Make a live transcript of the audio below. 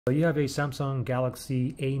So you have a Samsung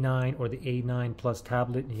Galaxy A9 or the A9 Plus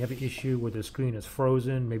tablet, and you have an issue where the screen is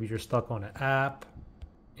frozen. Maybe you're stuck on an app,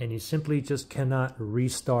 and you simply just cannot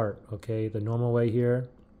restart. Okay, the normal way here.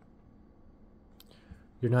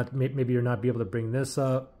 Maybe you're not able to bring this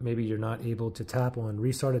up. Maybe you're not able to tap on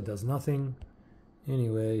restart. It does nothing.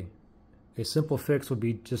 Anyway, a simple fix would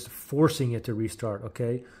be just forcing it to restart.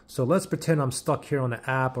 Okay, so let's pretend I'm stuck here on the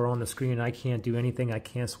app or on the screen and I can't do anything. I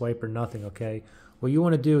can't swipe or nothing. Okay. What you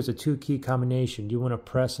want to do is a two-key combination. You want to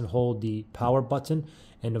press and hold the power button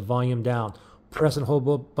and the volume down. Press and hold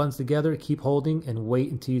both buttons together, keep holding, and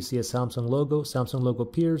wait until you see a Samsung logo. Samsung logo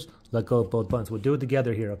appears, let go of both buttons. We'll do it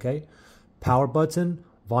together here, okay? Power button,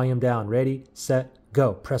 volume down. Ready, set,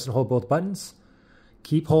 go. Press and hold both buttons.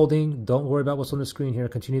 Keep holding. Don't worry about what's on the screen here.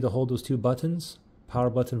 Continue to hold those two buttons.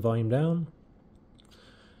 Power button, volume down.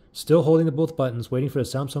 Still holding the both buttons, waiting for the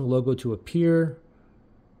Samsung logo to appear.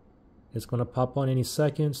 It's going to pop on any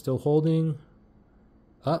second, still holding.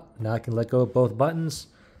 Up, now I can let go of both buttons.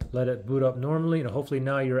 Let it boot up normally, and hopefully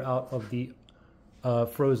now you're out of the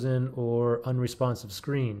frozen or unresponsive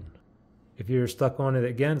screen. If you're stuck on it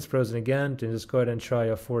again, it's frozen again, then just go ahead and try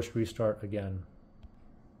a forced restart again.